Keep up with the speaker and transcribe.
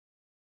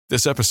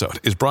This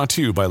episode is brought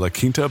to you by La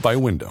Quinta by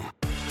Wyndham.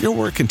 Your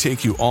work can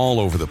take you all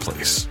over the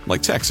place,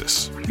 like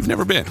Texas. You've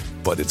never been,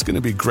 but it's going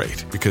to be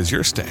great because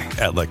you're staying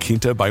at La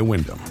Quinta by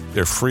Wyndham.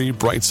 Their free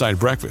Bright Side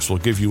breakfast will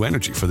give you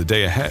energy for the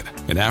day ahead.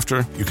 And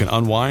after, you can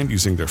unwind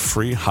using their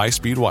free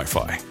high-speed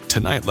Wi-Fi.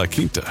 Tonight, La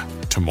Quinta.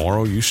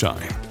 Tomorrow, you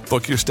shine.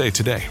 Book your stay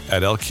today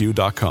at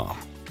lq.com.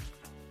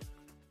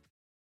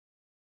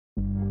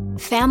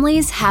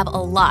 Families have a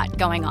lot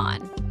going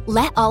on.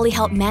 Let Ollie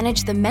help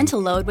manage the mental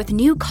load with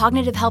new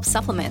cognitive help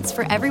supplements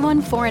for everyone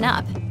 4 and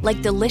up,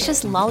 like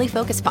delicious Lolly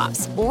Focus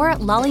Pops or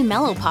Lolly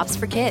Mellow Pops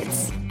for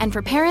kids. And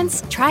for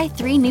parents, try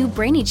 3 new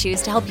Brainy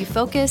Chews to help you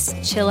focus,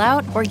 chill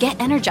out, or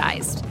get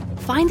energized.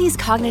 Find these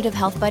cognitive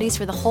health buddies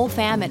for the whole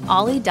fam at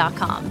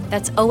ollie.com.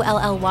 That's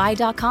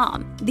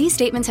OLLY.com. These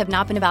statements have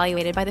not been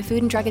evaluated by the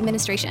Food and Drug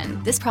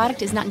Administration. This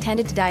product is not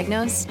intended to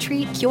diagnose,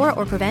 treat, cure,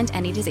 or prevent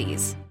any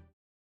disease.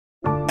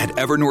 At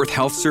Evernorth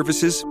Health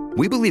Services,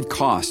 we believe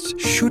costs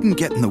shouldn't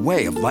get in the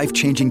way of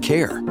life-changing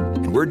care,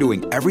 and we're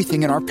doing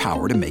everything in our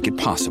power to make it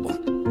possible.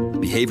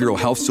 Behavioral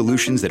health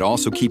solutions that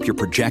also keep your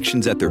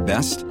projections at their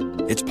best?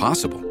 It's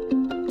possible.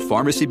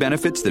 Pharmacy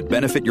benefits that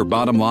benefit your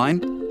bottom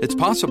line? It's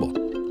possible.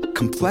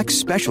 Complex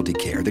specialty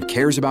care that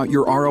cares about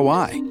your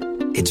ROI?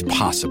 It's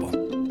possible.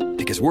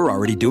 Because we're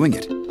already doing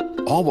it.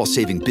 All while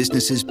saving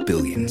businesses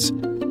billions.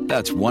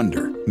 That's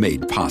Wonder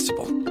made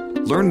possible.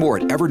 Learn more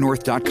at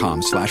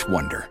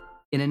evernorth.com/wonder.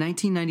 In a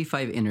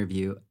 1995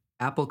 interview,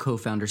 Apple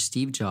co-founder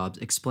Steve Jobs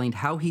explained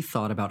how he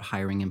thought about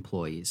hiring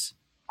employees.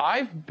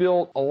 I've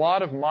built a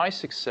lot of my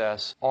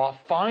success off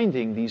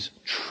finding these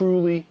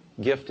truly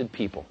gifted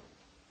people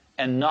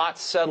and not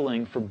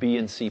settling for B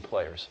and C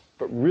players,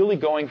 but really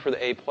going for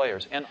the A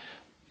players. And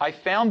I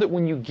found that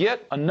when you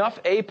get enough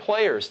A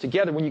players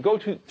together, when you go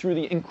through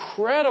the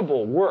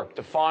incredible work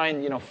to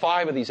find,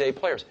 5 of these A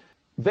players,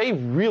 they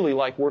really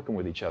like working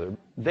with each other.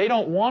 They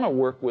don't want to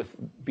work with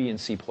B and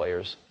C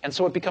players, and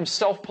so it becomes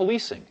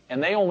self-policing,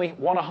 and they only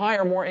want to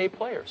hire more A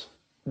players.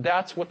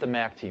 That's what the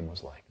Mac team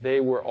was like.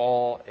 They were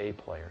all A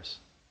players,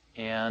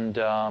 and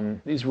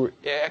these were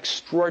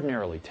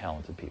extraordinarily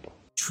talented people.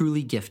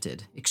 Truly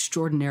gifted,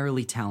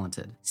 extraordinarily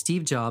talented.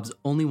 Steve Jobs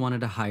only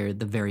wanted to hire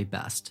the very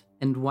best.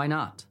 And why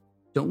not?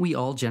 Don't we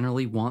all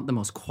generally want the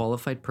most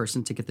qualified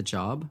person to get the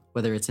job?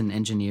 Whether it's an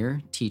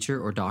engineer,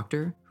 teacher, or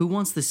doctor? Who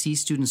wants the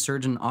C-student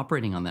surgeon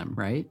operating on them,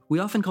 right? We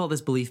often call this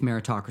belief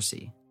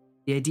meritocracy.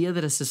 The idea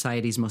that a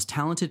society's most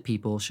talented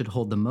people should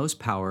hold the most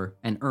power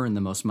and earn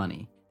the most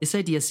money. This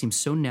idea seems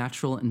so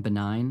natural and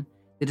benign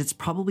that it's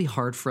probably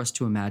hard for us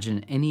to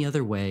imagine any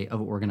other way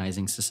of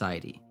organizing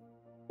society.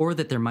 Or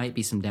that there might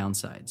be some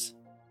downsides.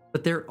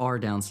 But there are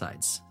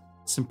downsides.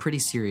 Some pretty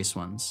serious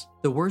ones.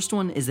 The worst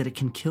one is that it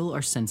can kill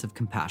our sense of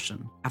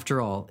compassion. After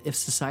all, if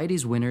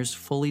society's winners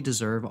fully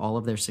deserve all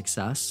of their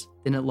success,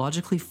 then it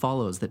logically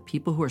follows that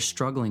people who are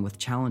struggling with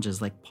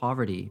challenges like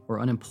poverty or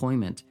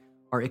unemployment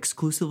are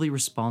exclusively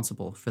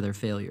responsible for their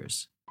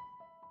failures.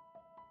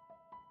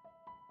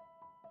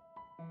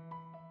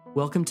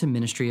 Welcome to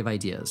Ministry of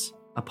Ideas,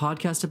 a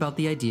podcast about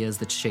the ideas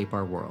that shape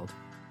our world.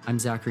 I'm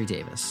Zachary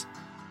Davis.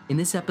 In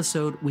this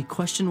episode, we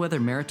question whether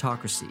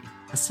meritocracy,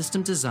 a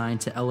system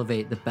designed to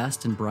elevate the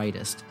best and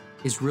brightest,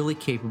 is really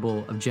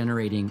capable of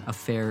generating a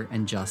fair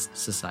and just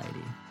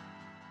society.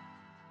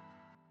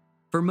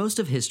 For most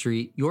of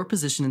history, your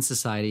position in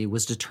society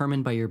was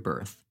determined by your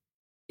birth.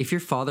 If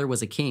your father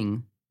was a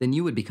king, then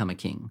you would become a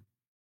king.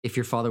 If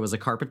your father was a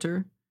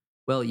carpenter,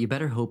 well, you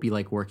better hope you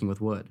like working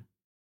with wood.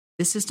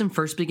 This system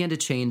first began to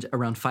change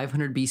around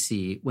 500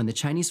 BC when the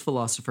Chinese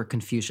philosopher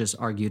Confucius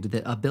argued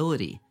that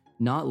ability,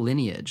 not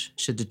lineage,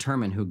 should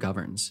determine who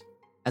governs.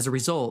 As a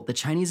result, the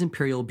Chinese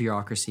imperial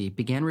bureaucracy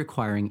began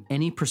requiring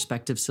any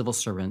prospective civil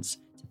servants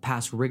to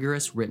pass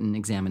rigorous written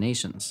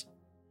examinations.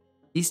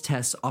 These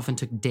tests often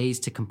took days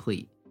to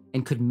complete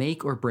and could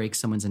make or break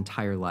someone's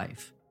entire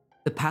life.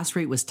 The pass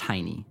rate was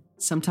tiny,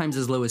 sometimes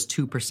as low as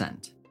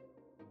 2%.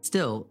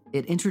 Still,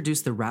 it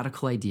introduced the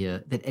radical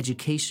idea that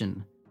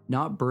education,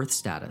 not birth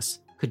status,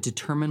 could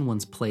determine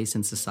one's place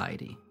in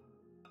society.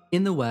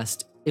 In the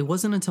West, it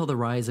wasn't until the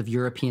rise of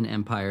European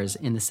empires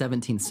in the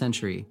 17th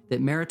century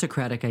that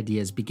meritocratic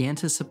ideas began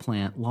to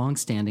supplant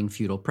long-standing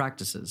feudal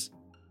practices.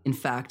 In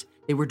fact,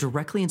 they were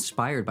directly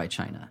inspired by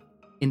China.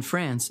 In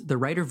France, the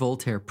writer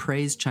Voltaire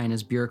praised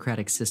China's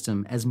bureaucratic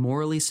system as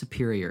morally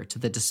superior to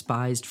the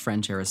despised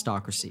French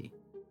aristocracy.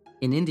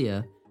 In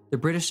India, the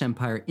British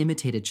Empire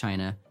imitated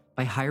China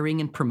by hiring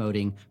and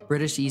promoting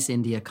British East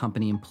India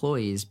Company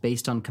employees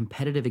based on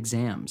competitive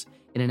exams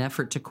in an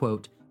effort to,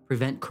 quote,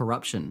 prevent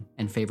corruption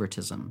and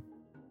favoritism.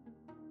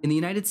 In the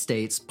United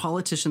States,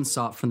 politicians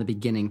sought from the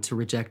beginning to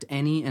reject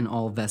any and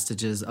all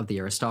vestiges of the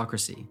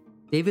aristocracy.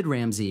 David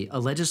Ramsey, a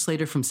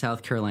legislator from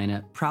South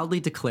Carolina,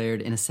 proudly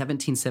declared in a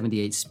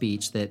 1778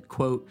 speech that,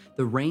 quote,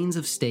 the reins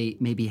of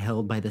state may be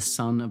held by the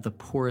son of the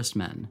poorest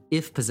men,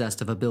 if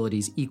possessed of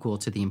abilities equal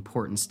to the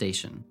important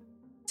station.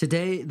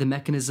 Today, the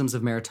mechanisms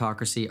of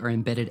meritocracy are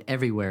embedded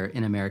everywhere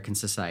in American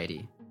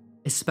society,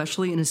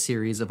 especially in a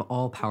series of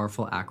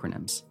all-powerful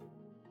acronyms: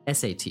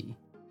 SAT,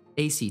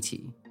 ACT,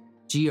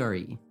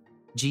 GRE,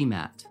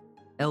 GMAT,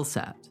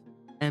 LSAT,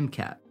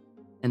 MCAT,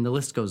 and the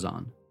list goes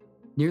on.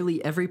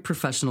 Nearly every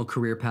professional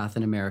career path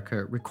in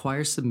America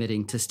requires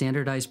submitting to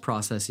standardized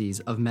processes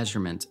of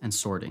measurement and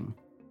sorting,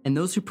 and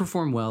those who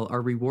perform well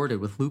are rewarded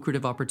with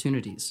lucrative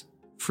opportunities,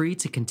 free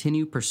to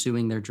continue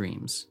pursuing their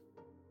dreams.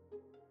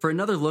 For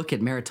another look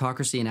at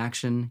meritocracy in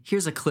action,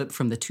 here's a clip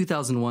from the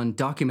 2001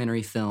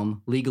 documentary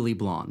film Legally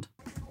Blonde.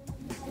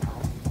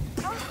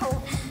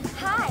 Oh,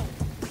 hi.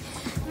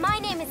 My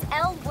name is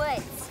Elle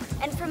Woods,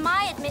 and for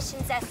my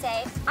admissions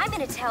essay, I'm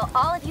going to tell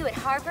all of you at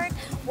Harvard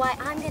why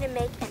I'm going to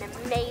make an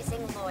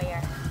amazing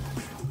lawyer.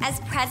 As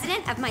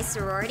president of my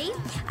sorority,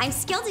 I'm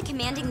skilled at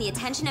commanding the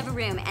attention of a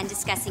room and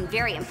discussing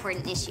very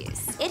important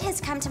issues. It has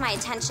come to my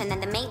attention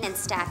that the maintenance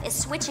staff is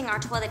switching our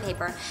toilet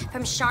paper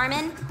from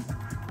Charmin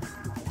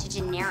to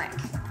generic.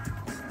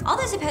 All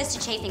those opposed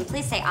to chafing,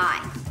 please say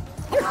aye.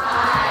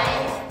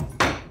 Aye.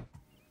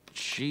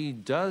 She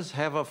does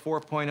have a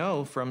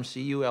 4.0 from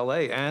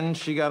CULA, and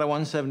she got a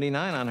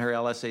 179 on her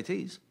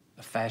LSATs.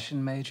 A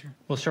fashion major?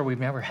 Well, sir, we've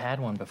never had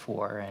one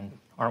before, and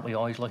aren't we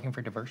always looking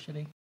for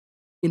diversity?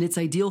 In its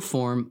ideal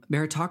form,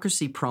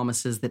 meritocracy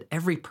promises that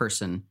every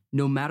person,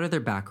 no matter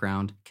their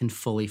background, can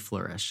fully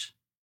flourish.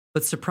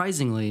 But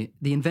surprisingly,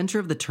 the inventor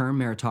of the term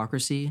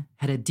meritocracy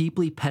had a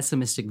deeply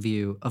pessimistic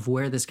view of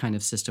where this kind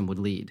of system would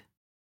lead.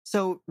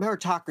 So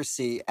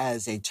meritocracy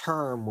as a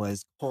term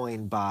was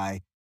coined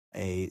by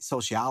a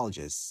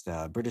sociologist,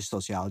 a British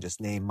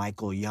sociologist named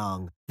Michael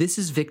Young. This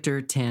is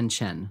Victor Tan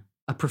Chen,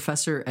 a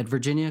professor at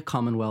Virginia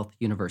Commonwealth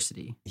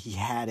University. He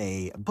had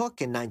a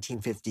book in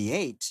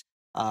 1958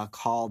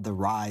 called The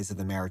Rise of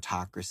the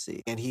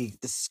Meritocracy. And he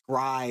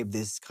described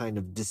this kind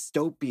of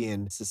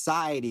dystopian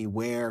society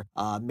where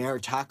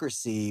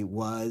meritocracy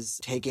was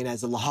taken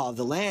as a law of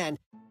the land.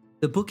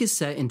 The book is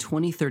set in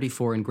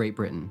 2034 in Great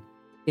Britain.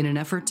 In an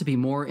effort to be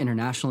more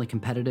internationally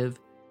competitive,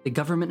 the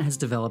government has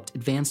developed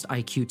advanced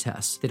IQ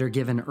tests that are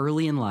given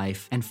early in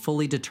life and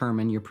fully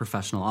determine your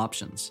professional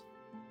options.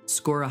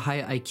 Score a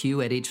high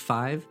IQ at age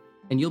 5,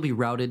 and you'll be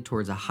routed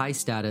towards a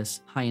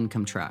high-status,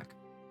 high-income track.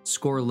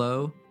 Score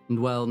low, and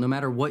well, no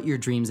matter what your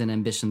dreams and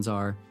ambitions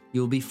are,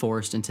 you'll be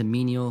forced into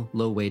menial,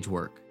 low-wage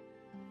work.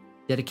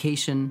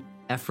 Dedication,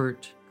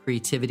 effort,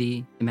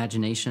 creativity,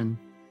 imagination,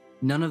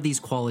 none of these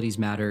qualities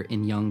matter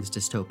in Young's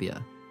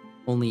dystopia.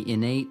 Only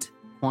innate,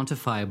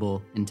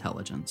 quantifiable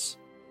intelligence.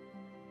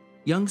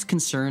 Young's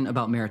concern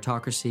about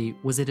meritocracy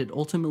was that it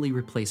ultimately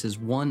replaces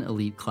one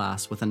elite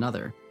class with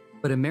another.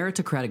 But a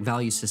meritocratic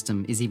value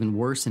system is even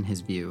worse in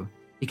his view,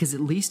 because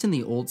at least in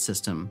the old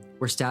system,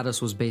 where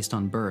status was based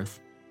on birth,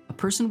 a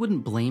person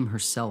wouldn't blame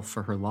herself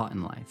for her lot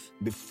in life.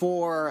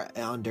 Before,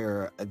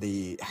 under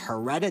the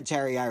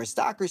hereditary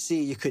aristocracy,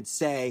 you could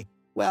say,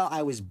 well,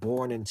 I was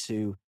born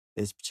into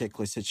this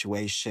particular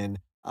situation.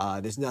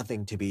 There's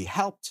nothing to be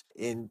helped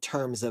in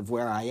terms of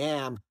where I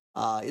am.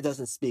 It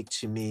doesn't speak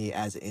to me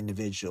as an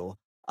individual.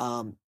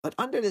 But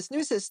under this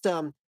new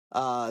system,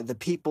 the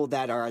people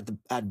that are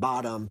at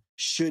bottom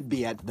should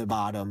be at the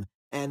bottom.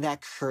 And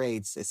that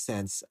creates a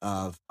sense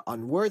of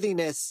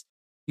unworthiness.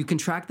 You can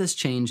track this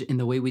change in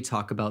the way we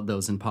talk about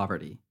those in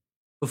poverty.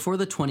 Before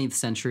the 20th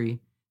century,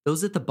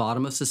 those at the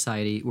bottom of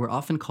society were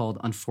often called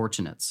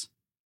unfortunates,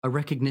 a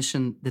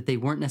recognition that they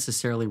weren't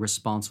necessarily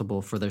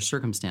responsible for their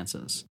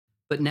circumstances.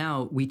 But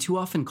now, we too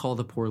often call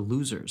the poor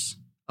losers,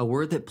 a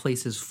word that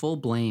places full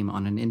blame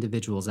on an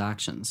individual's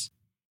actions.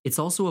 It's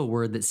also a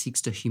word that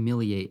seeks to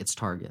humiliate its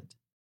target.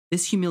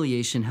 This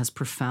humiliation has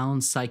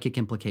profound psychic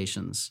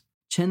implications.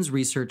 Chen's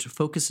research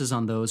focuses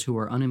on those who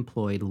are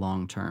unemployed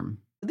long-term.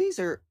 These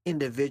are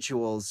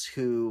individuals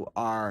who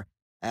are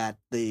at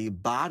the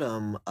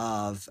bottom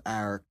of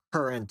our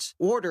current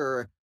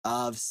order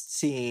of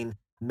seeing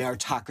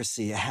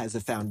meritocracy as a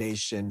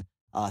foundation,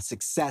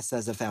 success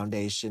as a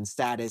foundation,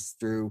 status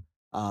through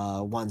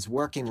one's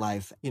working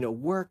life. You know,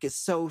 work is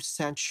so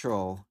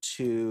central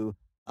to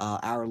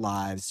our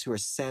lives, to a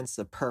sense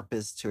of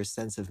purpose, to a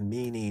sense of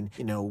meaning,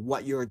 you know,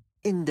 what your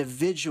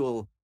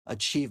individual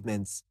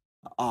achievements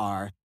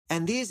are.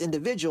 And these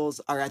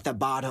individuals are at the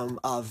bottom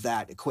of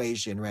that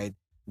equation, right?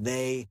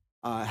 They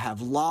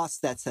have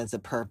lost that sense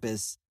of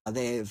purpose.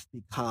 They've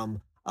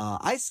become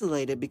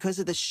isolated because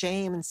of the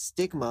shame and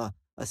stigma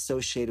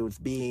associated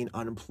with being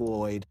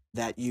unemployed,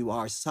 that you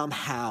are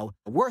somehow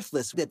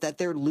worthless, that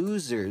they're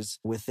losers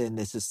within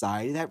this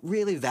society that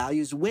really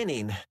values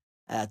winning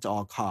at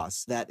all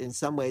costs, that in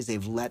some ways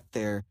they've let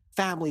their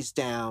families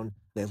down,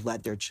 they've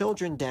let their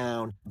children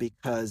down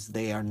because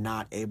they are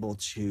not able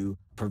to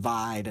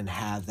provide and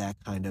have that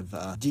kind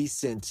of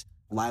decent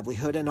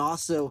livelihood and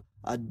also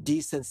a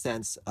decent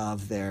sense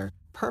of their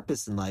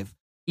purpose in life.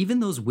 Even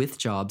those with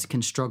jobs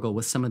can struggle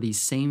with some of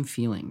these same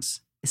feelings,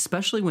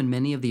 especially when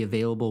many of the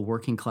available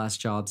working class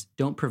jobs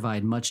don't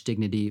provide much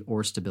dignity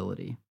or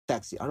stability. It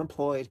affects the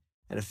unemployed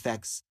and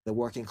affects the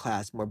working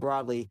class more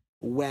broadly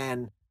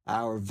when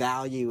our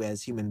value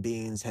as human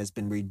beings has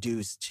been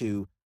reduced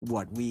to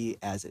what we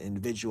as an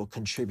individual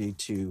contribute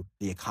to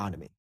the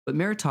economy. But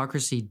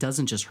meritocracy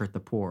doesn't just hurt the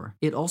poor.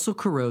 It also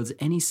corrodes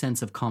any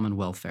sense of common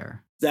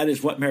welfare. That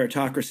is what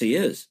meritocracy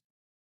is.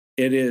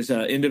 It is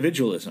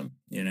individualism.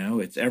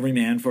 It's every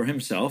man for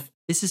himself.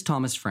 This is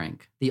Thomas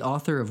Frank, the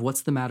author of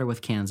What's the Matter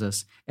with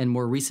Kansas, and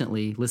more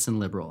recently, Listen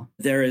Liberal.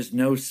 There is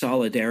no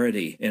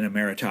solidarity in a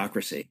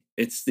meritocracy.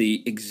 It's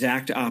the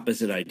exact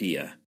opposite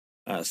idea.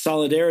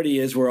 Solidarity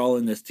is we're all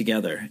in this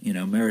together.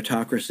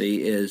 Meritocracy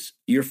is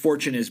your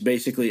fortune is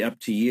basically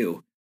up to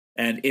you.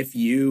 And if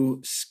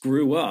you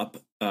screw up,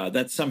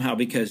 that's somehow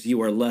because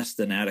you are less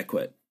than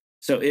adequate.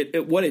 So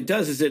what it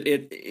does is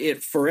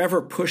it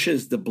forever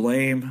pushes the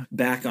blame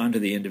back onto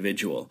the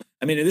individual.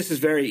 I mean, this is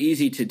very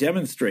easy to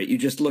demonstrate. You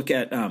just look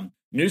at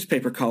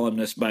newspaper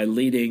columnists by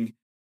leading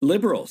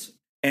liberals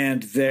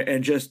and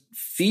just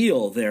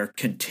feel their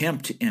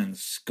contempt and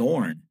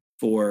scorn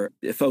for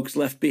folks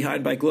left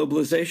behind by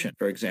globalization,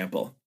 for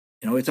example.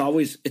 It's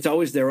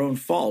always their own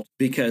fault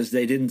because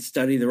they didn't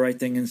study the right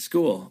thing in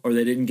school, or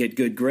they didn't get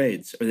good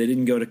grades, or they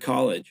didn't go to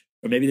college,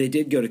 or maybe they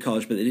did go to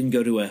college, but they didn't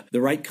go to the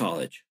right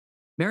college.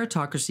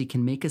 Meritocracy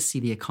can make us see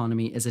the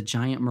economy as a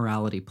giant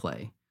morality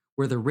play,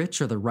 where the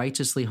rich are the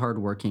righteously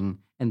hardworking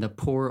and the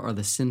poor are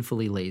the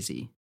sinfully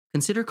lazy.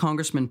 Consider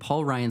Congressman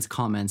Paul Ryan's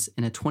comments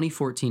in a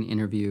 2014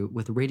 interview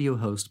with radio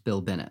host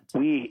Bill Bennett.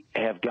 We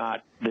have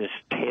got this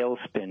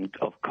tailspin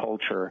of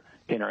culture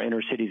in our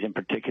inner cities in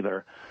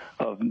particular,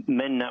 of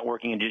men not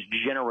working, and just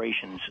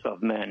generations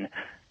of men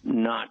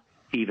not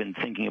even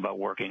thinking about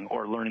working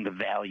or learning the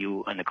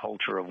value and the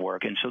culture of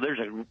work. And so there's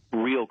a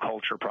real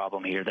culture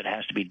problem here that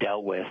has to be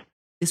dealt with.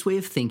 This way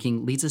of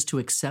thinking leads us to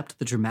accept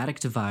the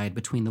dramatic divide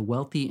between the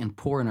wealthy and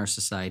poor in our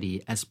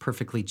society as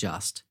perfectly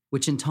just,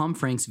 which in Tom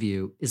Frank's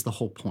view is the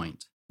whole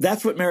point.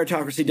 That's what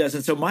meritocracy does.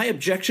 And so my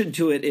objection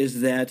to it is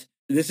that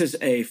this is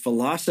a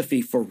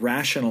philosophy for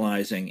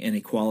rationalizing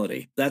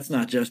inequality. That's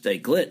not just a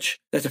glitch.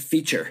 That's a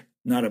feature,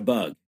 not a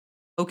bug.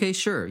 Okay,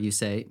 sure, you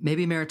say,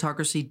 maybe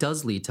meritocracy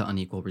does lead to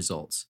unequal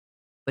results.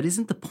 But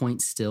isn't the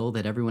point still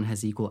that everyone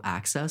has equal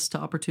access to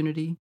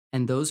opportunity,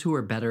 and those who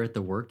are better at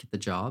the work get the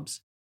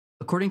jobs?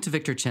 According to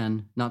Victor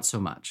Chen, not so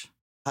much.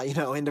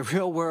 In the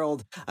real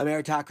world, a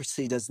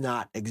meritocracy does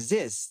not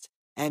exist.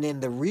 And in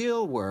the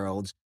real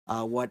world,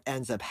 what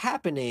ends up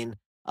happening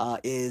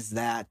is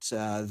that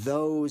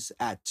those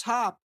at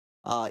top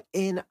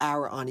in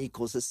our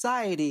unequal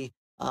society,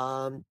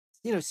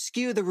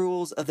 skew the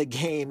rules of the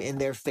game in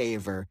their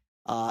favor.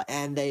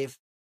 And they've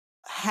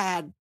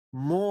had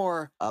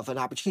more of an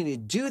opportunity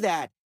to do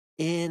that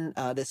in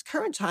this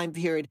current time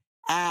period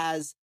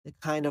as the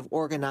kind of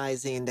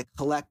organizing, the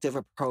collective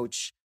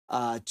approach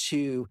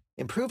to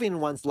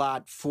improving one's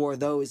lot for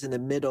those in the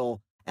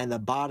middle and the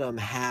bottom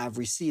have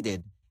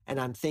receded.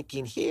 And I'm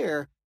thinking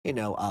here,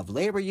 of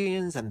labor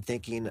unions. I'm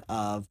thinking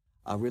of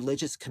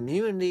religious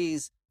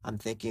communities. I'm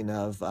thinking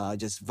of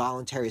just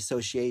voluntary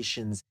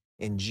associations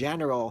in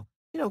general,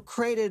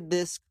 created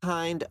this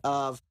kind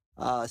of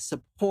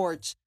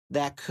support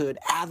that could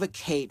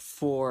advocate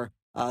for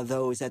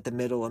those at the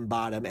middle and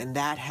bottom. And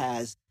that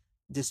has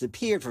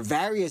disappeared for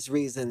various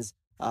reasons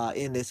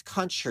in this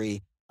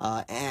country.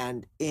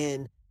 And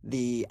in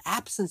the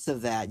absence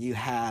of that, you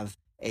have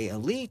an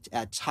elite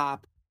at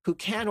top who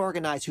can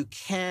organize, who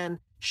can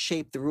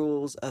shape the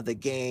rules of the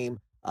game,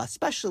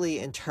 especially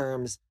in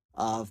terms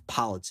of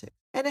politics.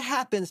 And it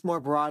happens more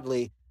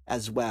broadly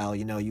as well.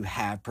 You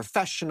have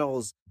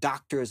professionals,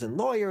 doctors and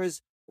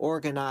lawyers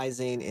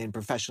organizing in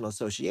professional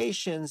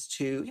associations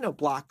to,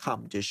 block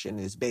competition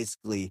is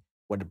basically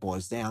what it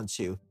boils down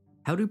to.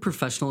 How do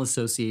professional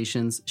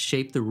associations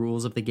shape the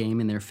rules of the game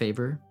in their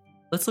favor?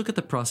 Let's look at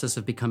the process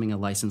of becoming a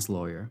licensed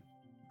lawyer.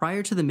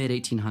 Prior to the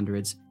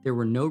mid-1800s, there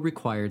were no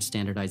required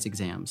standardized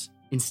exams.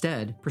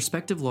 Instead,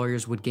 prospective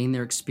lawyers would gain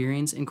their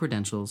experience and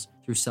credentials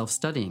through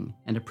self-studying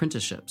and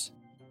apprenticeships.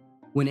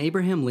 When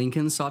Abraham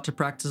Lincoln sought to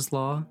practice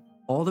law,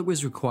 all that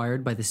was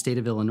required by the state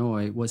of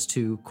Illinois was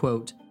to,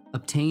 quote,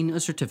 obtain a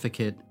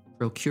certificate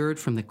procured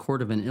from the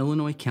court of an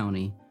Illinois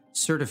county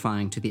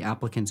certifying to the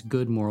applicant's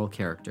good moral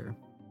character.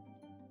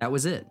 That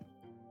was it.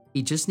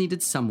 He just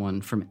needed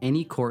someone from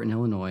any court in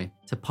Illinois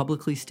to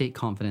publicly state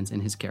confidence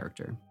in his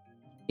character.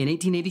 In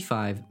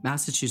 1885,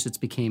 Massachusetts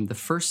became the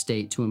first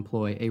state to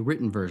employ a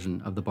written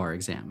version of the bar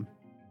exam.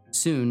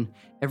 Soon,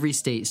 every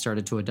state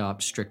started to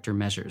adopt stricter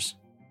measures.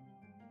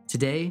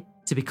 Today,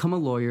 to become a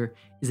lawyer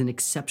is an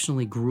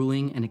exceptionally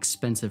grueling and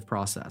expensive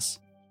process.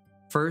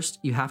 First,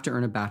 you have to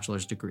earn a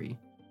bachelor's degree,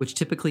 which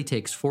typically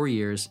takes 4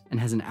 years and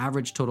has an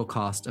average total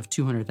cost of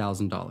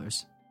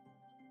 $200,000.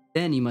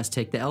 Then you must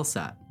take the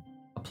LSAT,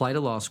 apply to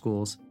law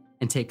schools,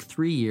 and take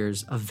 3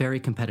 years of very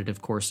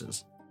competitive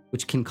courses,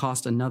 which can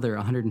cost another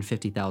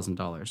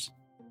 $150,000.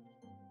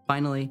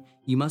 Finally,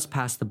 you must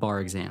pass the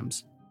bar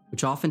exams,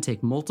 which often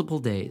take multiple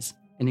days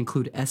and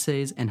include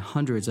essays and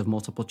hundreds of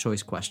multiple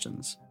choice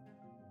questions.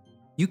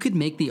 You could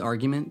make the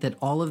argument that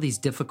all of these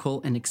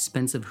difficult and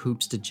expensive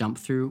hoops to jump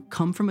through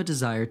come from a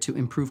desire to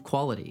improve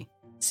quality,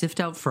 sift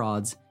out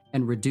frauds,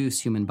 and reduce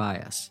human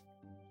bias.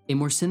 A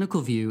more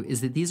cynical view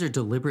is that these are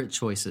deliberate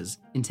choices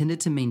intended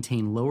to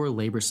maintain lower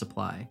labor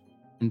supply,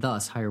 and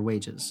thus higher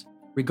wages.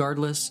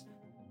 Regardless,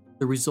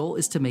 the result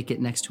is to make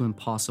it next to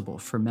impossible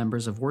for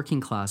members of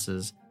working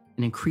classes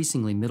and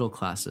increasingly middle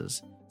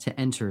classes to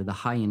enter the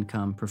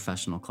high-income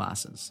professional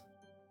classes.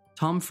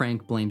 Tom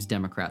Frank blames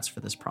Democrats for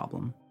this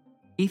problem.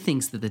 He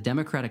thinks that the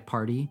Democratic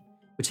Party,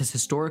 which has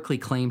historically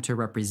claimed to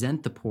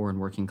represent the poor and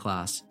working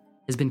class,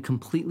 has been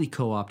completely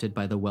co-opted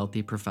by the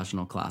wealthy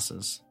professional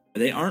classes.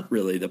 They aren't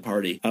really the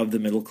party of the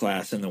middle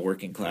class and the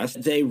working class.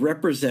 They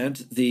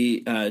represent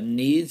the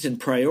needs and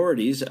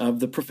priorities of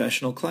the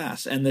professional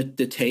class and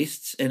the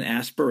tastes and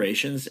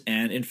aspirations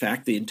and, in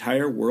fact, the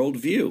entire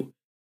worldview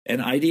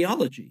and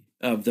ideology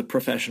of the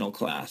professional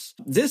class.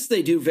 This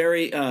they do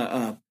very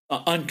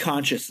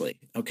unconsciously.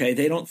 Okay,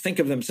 they don't think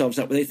of themselves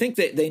that way. They think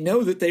they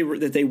know that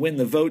they win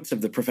the votes of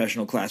the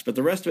professional class, but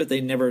the rest of it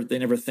they never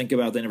think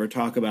about. They never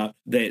talk about.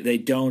 They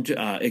don't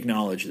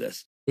acknowledge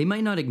this. They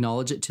might not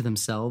acknowledge it to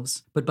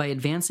themselves, but by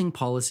advancing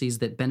policies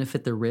that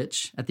benefit the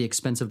rich at the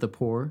expense of the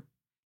poor,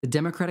 the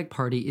Democratic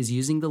Party is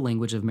using the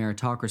language of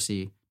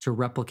meritocracy to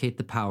replicate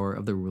the power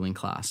of the ruling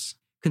class.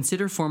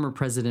 Consider former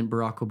President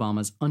Barack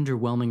Obama's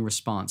underwhelming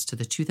response to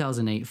the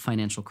 2008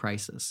 financial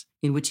crisis,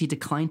 in which he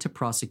declined to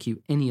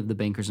prosecute any of the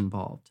bankers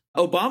involved.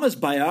 Obama's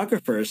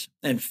biographers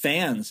and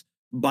fans,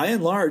 by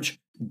and large,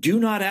 do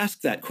not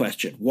ask that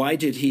question. Why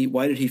did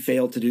he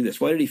fail to do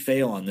this? Why did he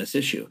fail on this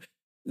issue?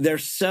 They're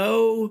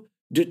so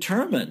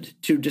determined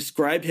to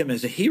describe him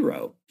as a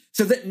hero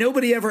so that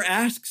nobody ever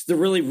asks the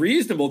really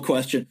reasonable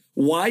question,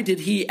 why did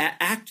he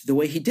act the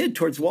way he did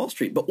towards Wall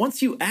Street? But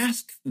once you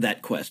ask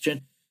that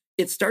question,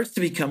 it starts to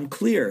become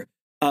clear.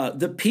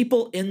 The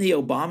people in the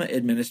Obama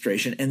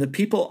administration and the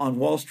people on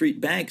Wall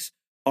Street banks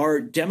are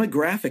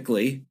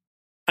demographically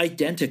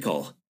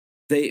identical.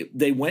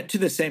 They went to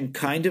the same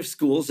kind of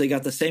schools. They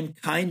got the same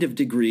kind of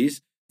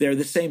degrees. They're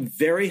the same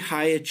very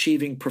high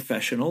achieving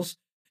professionals.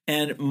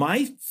 And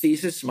my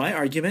thesis, my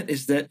argument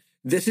is that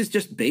this is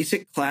just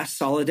basic class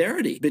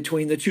solidarity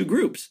between the two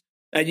groups.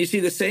 And you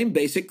see the same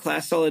basic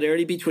class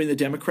solidarity between the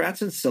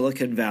Democrats in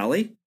Silicon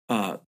Valley,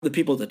 the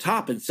people at the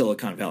top in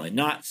Silicon Valley,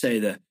 not say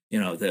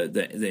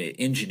the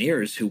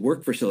engineers who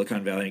work for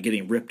Silicon Valley and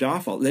getting ripped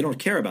off. They don't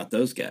care about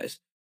those guys.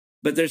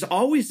 But there's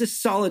always this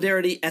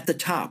solidarity at the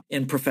top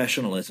in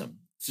professionalism.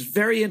 It's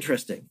very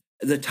interesting.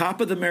 The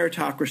top of the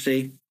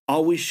meritocracy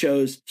always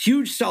shows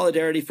huge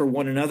solidarity for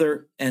one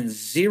another and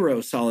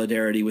zero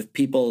solidarity with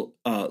people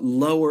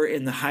lower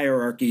in the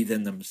hierarchy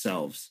than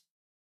themselves.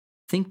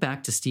 Think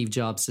back to Steve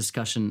Jobs'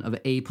 discussion of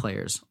A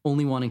players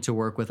only wanting to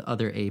work with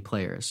other A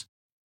players.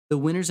 The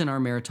winners in our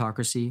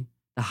meritocracy,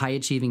 the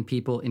high-achieving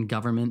people in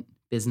government,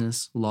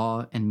 business,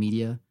 law, and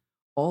media,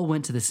 all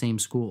went to the same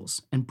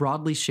schools and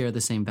broadly share the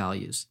same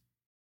values.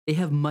 They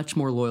have much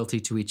more loyalty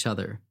to each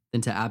other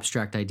than to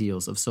abstract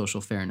ideals of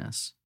social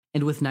fairness.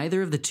 And with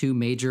neither of the two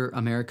major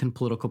American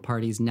political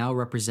parties now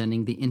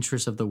representing the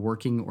interests of the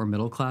working or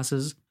middle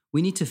classes,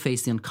 we need to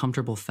face the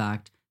uncomfortable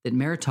fact that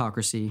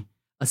meritocracy,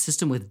 a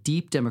system with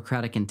deep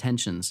democratic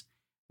intentions,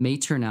 may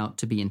turn out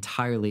to be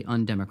entirely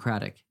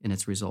undemocratic in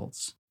its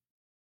results.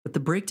 But the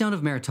breakdown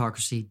of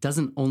meritocracy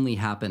doesn't only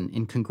happen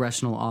in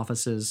congressional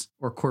offices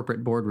or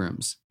corporate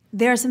boardrooms.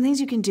 There are some things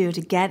you can do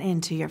to get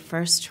into your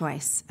first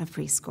choice of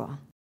preschool.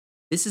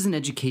 This is an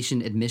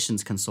education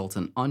admissions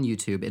consultant on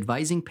YouTube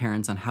advising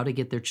parents on how to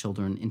get their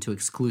children into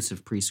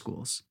exclusive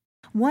preschools.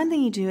 One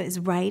thing you do is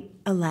write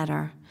a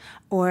letter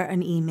or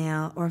an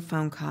email or a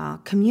phone call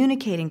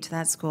communicating to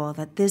that school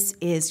that this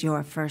is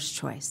your first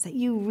choice, that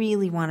you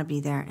really want to be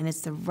there and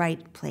it's the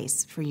right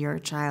place for your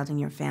child and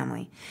your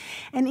family.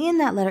 And in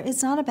that letter,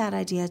 it's not a bad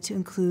idea to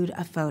include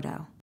a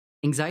photo.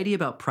 Anxiety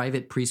about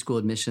private preschool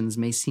admissions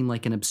may seem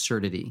like an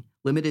absurdity,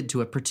 limited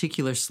to a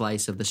particular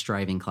slice of the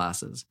striving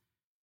classes.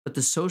 But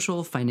the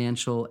social,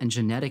 financial, and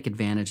genetic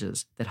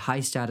advantages that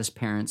high-status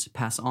parents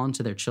pass on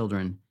to their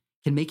children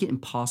can make it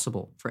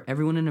impossible for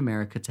everyone in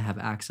America to have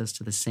access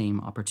to the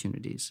same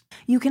opportunities.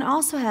 You can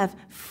also have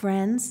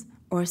friends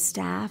or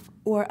staff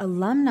or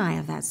alumni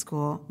of that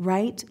school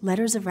write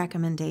letters of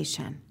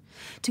recommendation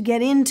to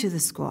get into the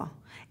school.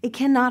 It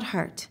cannot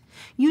hurt.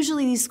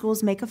 Usually these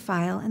schools make a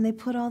file and they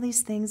put all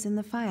these things in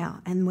the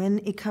file. And when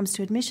it comes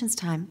to admissions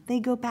time, they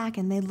go back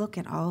and they look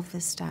at all of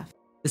this stuff.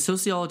 The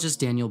sociologist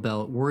Daniel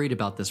Bell worried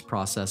about this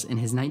process in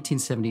his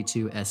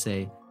 1972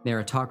 essay,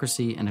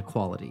 Meritocracy and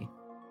Equality.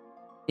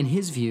 In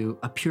his view,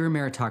 a pure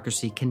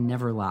meritocracy can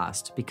never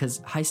last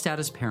because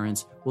high-status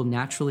parents will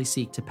naturally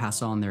seek to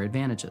pass on their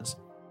advantages,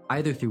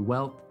 either through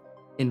wealth,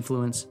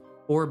 influence,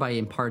 or by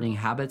imparting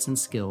habits and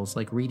skills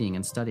like reading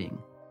and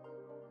studying.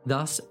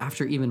 Thus,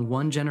 after even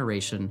one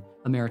generation,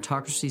 a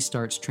meritocracy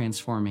starts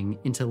transforming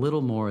into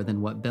little more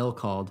than what Bell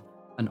called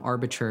an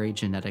arbitrary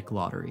genetic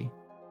lottery.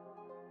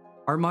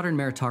 Our modern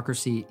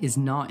meritocracy is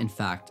not, in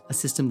fact, a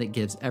system that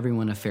gives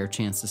everyone a fair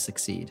chance to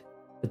succeed,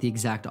 but the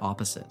exact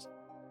opposite.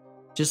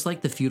 Just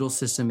like the feudal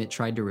system it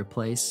tried to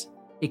replace,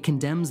 it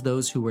condemns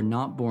those who were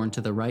not born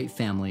to the right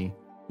family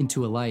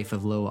into a life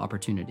of low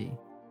opportunity.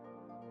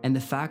 And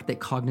the fact that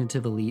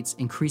cognitive elites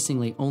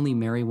increasingly only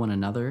marry one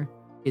another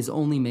is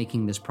only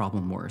making this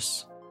problem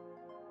worse.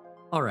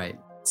 All right,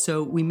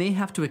 so we may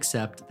have to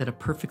accept that a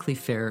perfectly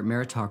fair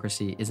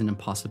meritocracy is an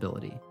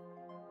impossibility.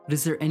 But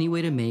is there any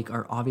way to make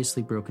our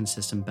obviously broken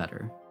system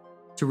better?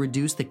 to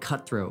reduce the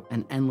cutthroat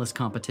and endless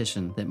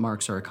competition that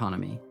marks our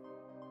economy,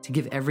 to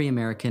give every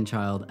American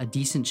child a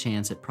decent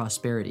chance at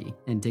prosperity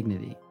and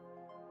dignity.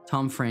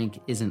 Tom Frank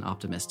isn't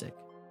optimistic.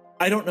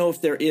 I don't know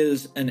if there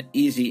is an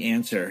easy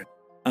answer.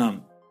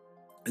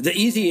 The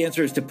easy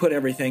answer is to put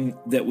everything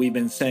that we've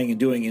been saying and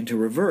doing into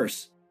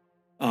reverse.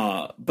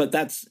 But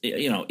that's,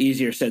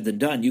 easier said than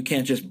done. You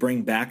can't just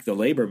bring back the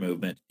labor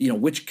movement.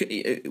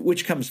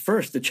 Which comes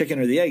first, the chicken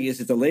or the egg? Is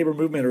it the labor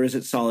movement or is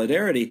it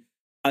solidarity?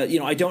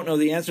 I don't know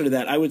the answer to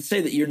that. I would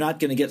say that you're not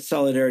going to get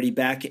solidarity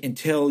back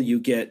until you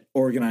get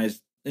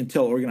organized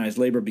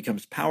labor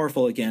becomes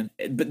powerful again.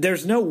 But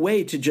there's no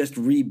way to just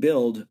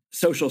rebuild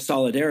social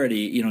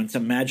solidarity, in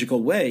some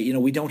magical way.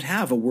 We don't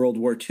have a World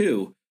War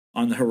II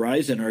on the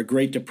horizon or a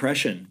Great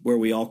Depression where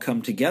we all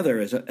come together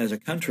as a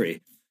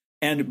country.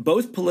 And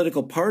both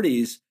political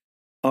parties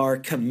are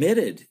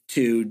committed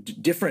to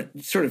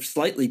different, sort of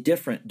slightly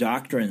different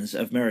doctrines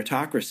of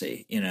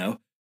meritocracy.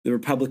 The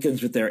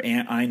Republicans with their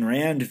Ayn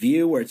Rand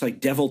view where it's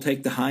like devil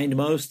take the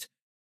hindmost,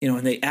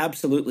 and they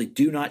absolutely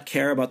do not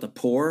care about the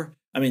poor.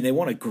 I mean, they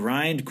want to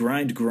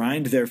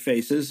grind their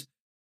faces.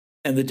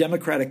 And the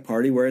Democratic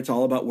Party where it's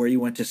all about where you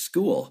went to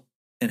school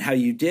and how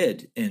you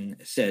did in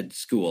said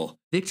school.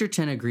 Victor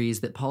Chen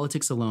agrees that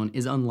politics alone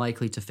is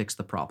unlikely to fix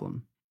the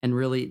problem. And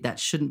really, that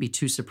shouldn't be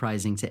too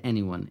surprising to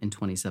anyone in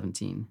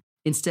 2017.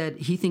 Instead,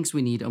 he thinks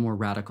we need a more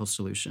radical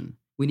solution.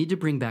 We need to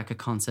bring back a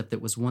concept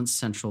that was once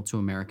central to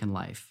American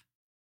life: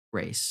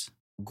 grace.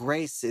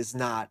 Grace is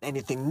not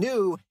anything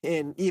new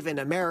in even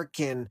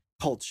American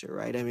culture,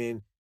 right? I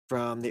mean,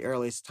 from the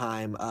earliest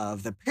time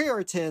of the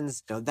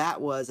Puritans,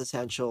 that was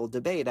essential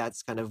debate.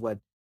 That's kind of what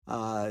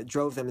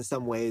drove them in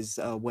some ways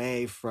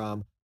away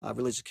from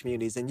religious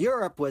communities in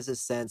Europe, was a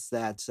sense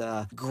that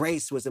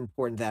grace was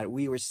important, that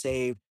we were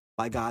saved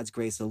by God's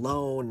grace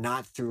alone,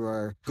 not through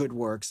our good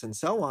works and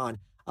so on.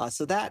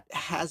 So that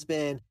has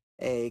been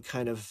a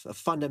kind of a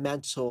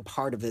fundamental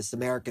part of this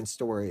American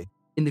story.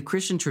 In the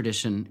Christian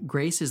tradition,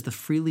 grace is the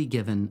freely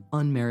given,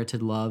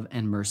 unmerited love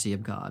and mercy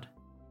of God.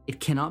 It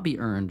cannot be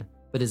earned,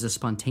 but is a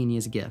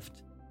spontaneous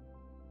gift.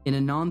 In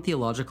a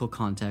non-theological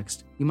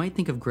context, you might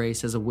think of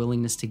grace as a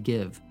willingness to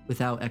give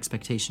without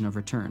expectation of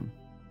return.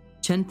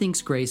 Chen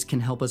thinks grace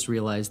can help us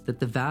realize that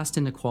the vast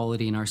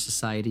inequality in our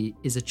society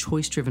is a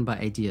choice driven by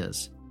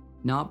ideas,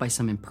 not by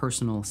some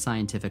impersonal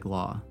scientific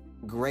law.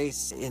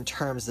 Grace in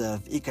terms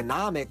of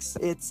economics,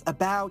 it's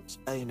about,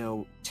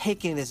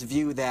 taking this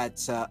view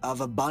that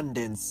of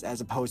abundance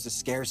as opposed to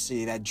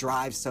scarcity that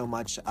drives so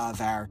much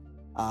of our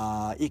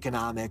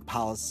economic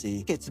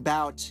policy. It's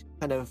about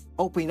kind of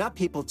opening up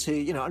people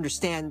to,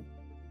 understand,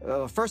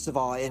 first of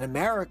all, in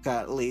America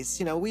at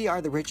least, we are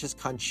the richest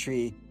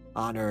country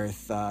on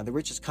earth, the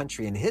richest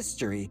country in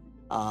history,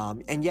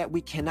 and yet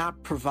we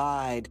cannot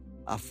provide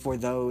for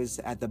those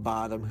at the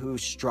bottom who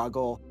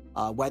struggle,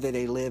 whether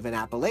they live in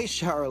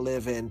Appalachia or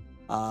live in,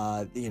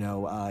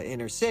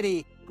 inner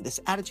city. This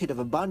attitude of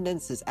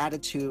abundance, this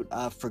attitude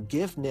of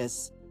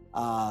forgiveness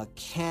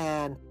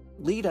can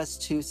lead us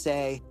to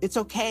say, it's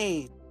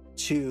okay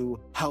to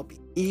help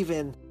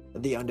even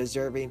the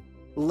undeserving.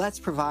 Let's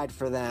provide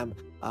for them.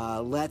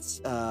 Let's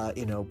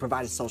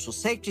provide a social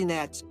safety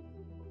net.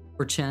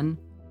 For Chen,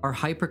 our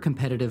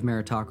hyper-competitive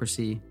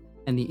meritocracy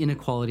and the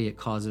inequality it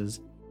causes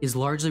is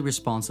largely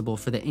responsible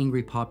for the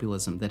angry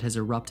populism that has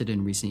erupted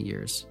in recent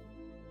years.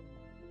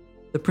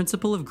 The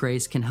principle of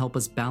grace can help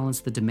us balance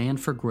the demand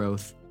for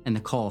growth and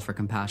the call for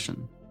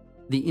compassion,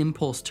 the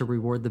impulse to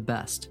reward the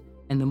best,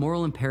 and the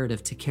moral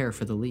imperative to care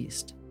for the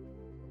least.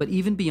 But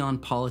even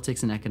beyond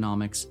politics and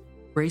economics,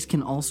 grace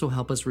can also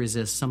help us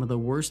resist some of the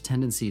worst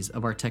tendencies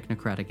of our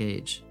technocratic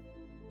age.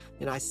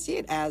 I see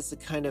it as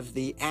kind of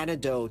the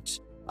antidote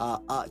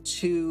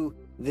to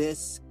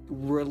this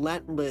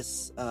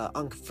relentless,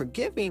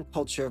 unforgiving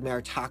culture of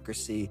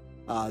meritocracy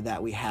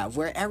that we have,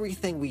 where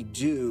everything we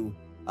do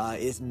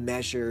is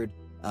measured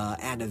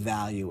and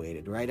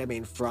evaluated, right? I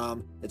mean,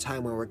 from the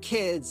time when we're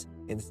kids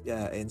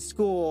in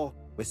school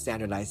with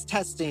standardized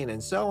testing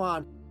and so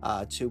on,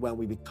 to when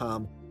we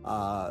become,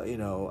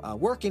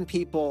 working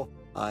people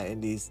in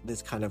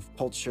this kind of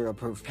culture of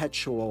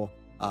perpetual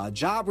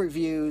job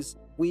reviews.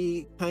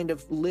 We kind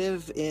of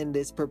live in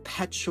this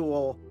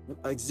perpetual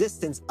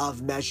existence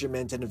of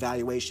measurement and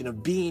evaluation,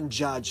 of being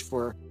judged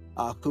for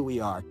who we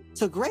are.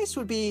 So grace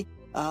would be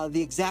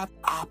the exact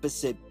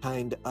opposite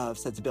kind of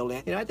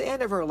sensibility. At the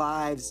end of our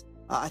lives,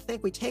 I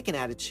think we take an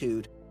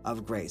attitude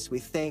of grace. We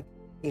think,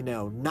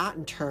 not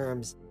in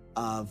terms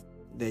of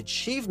the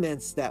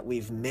achievements that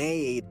we've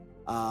made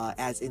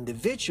as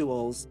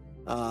individuals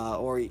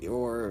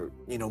or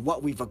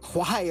what we've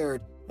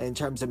acquired in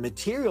terms of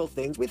material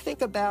things. We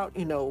think about,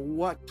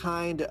 what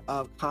kind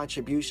of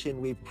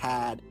contribution we've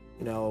had.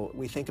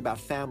 We think about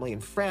family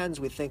and friends.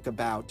 We think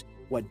about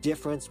what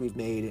difference we've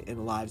made in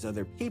the lives of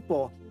other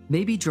people.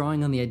 Maybe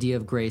drawing on the idea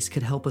of grace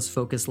could help us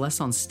focus less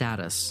on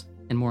status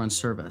and more on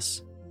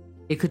service.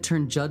 It could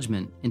turn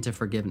judgment into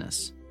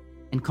forgiveness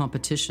and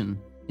competition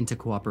into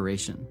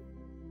cooperation.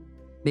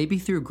 Maybe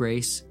through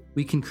grace,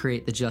 we can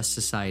create the just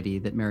society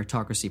that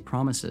meritocracy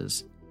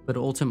promises, but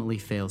ultimately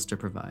fails to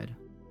provide.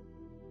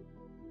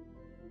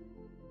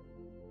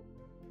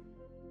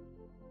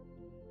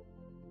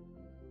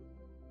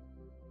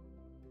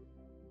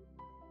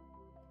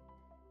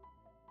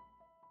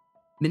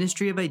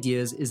 Ministry of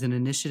Ideas is an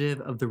initiative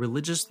of the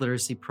Religious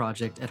Literacy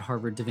Project at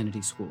Harvard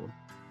Divinity School.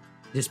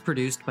 It is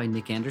produced by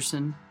Nick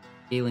Anderson,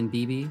 Galen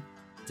Beebe,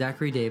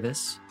 Zachary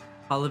Davis,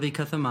 Pallavi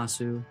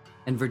Kathamasu,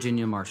 and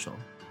Virginia Marshall.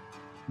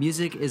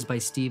 Music is by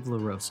Steve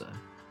LaRosa.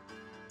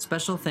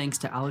 Special thanks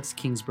to Alex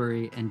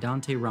Kingsbury and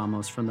Dante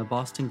Ramos from the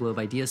Boston Globe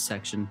Ideas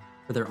section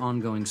for their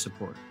ongoing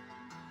support.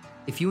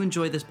 If you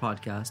enjoy this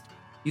podcast,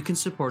 you can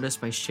support us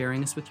by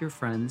sharing us with your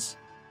friends,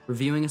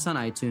 reviewing us on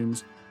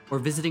iTunes, or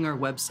visiting our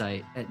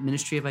website at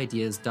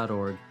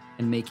ministryofideas.org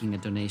and making a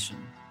donation.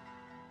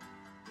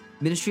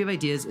 Ministry of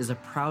Ideas is a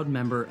proud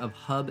member of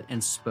Hub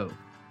and Spoke,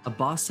 a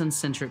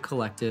Boston-centric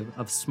collective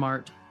of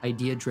smart,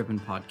 idea-driven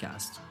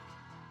podcasts.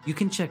 You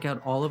can check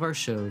out all of our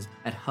shows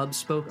at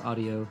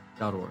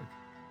hubspokeaudio.org.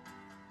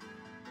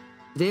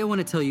 Today I want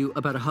to tell you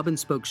about a Hub and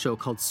Spoke show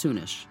called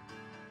Soonish.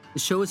 The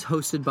show is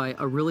hosted by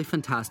a really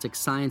fantastic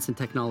science and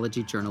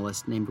technology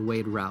journalist named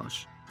Wade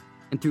Roush.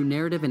 And through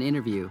narrative and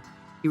interview,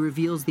 he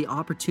reveals the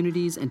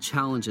opportunities and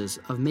challenges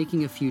of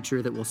making a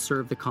future that will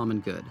serve the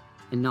common good,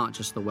 and not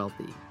just the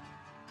wealthy.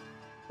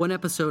 One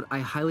episode I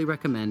highly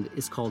recommend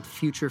is called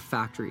Future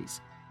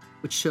Factories,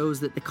 which shows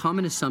that the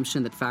common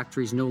assumption that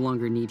factories no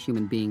longer need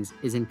human beings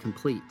is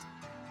incomplete,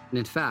 and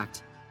in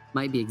fact,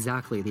 might be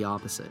exactly the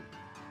opposite.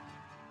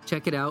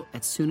 Check it out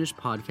at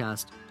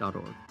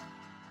soonishpodcast.org.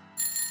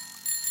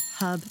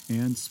 Hub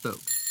and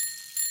Spoke.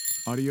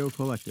 Audio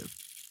Collective.